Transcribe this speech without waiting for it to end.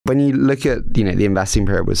when you look at the investing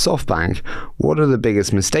period with SoftBank, what are the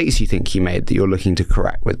biggest mistakes you think you made that you're looking to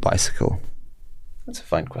correct with Bicycle? That's a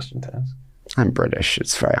fine question to ask. I'm British.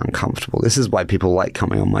 It's very uncomfortable. This is why people like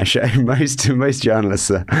coming on my show. Most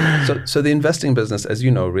journalists are. So the investing business, as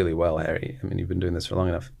you know really well, Harry, I mean, you've been doing this for long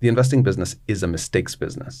enough. The investing business is a mistakes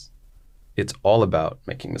business. It's all about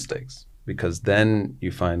making mistakes because then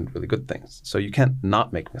you find really good things. So you can't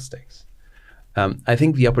not make mistakes. I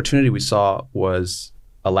think the opportunity we saw was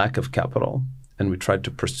a lack of capital, and we tried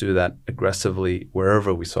to pursue that aggressively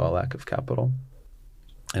wherever we saw a lack of capital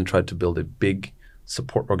and tried to build a big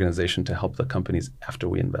support organization to help the companies after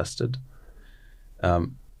we invested.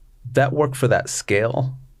 That worked for that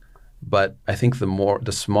scale, but I think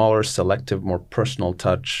the smaller, selective, more personal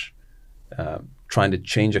touch, trying to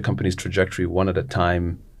change a company's trajectory one at a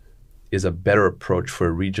time is a better approach for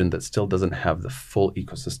a region that still doesn't have the full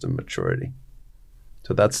ecosystem maturity.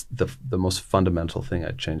 So that's the most fundamental thing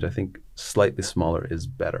I'd change. I think slightly smaller is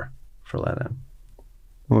better for LATAM.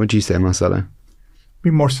 What would you say, Marcelo? Be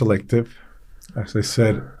more selective. As I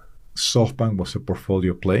said, SoftBank was a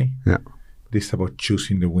portfolio play. Yeah. This is about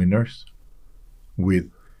choosing the winners with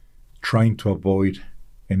trying to avoid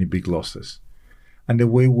any big losses. And the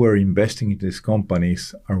way we're investing in these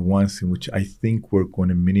companies are ones in which I think we're going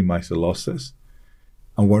to minimize the losses.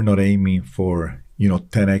 And we're not aiming for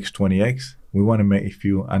 10x, 20x. We want to make, if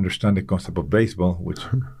you understand the concept of baseball, which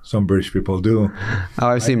some British people do. Oh,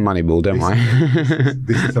 I've seen Moneyball, don't worry.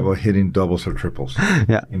 This is about hitting doubles or triples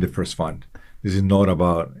in the first fund. This is not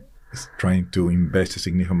about trying to invest a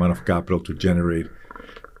significant amount of capital to generate,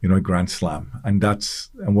 a grand slam. And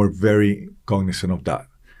we're very cognizant of that.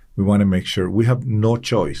 We want to make sure we have no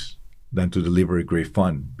choice than to deliver a great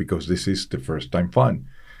fund because this is the first time fund.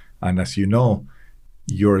 And as you know,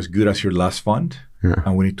 you're as good as your last fund. Yeah.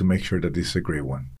 And we need to make sure that this is a great one.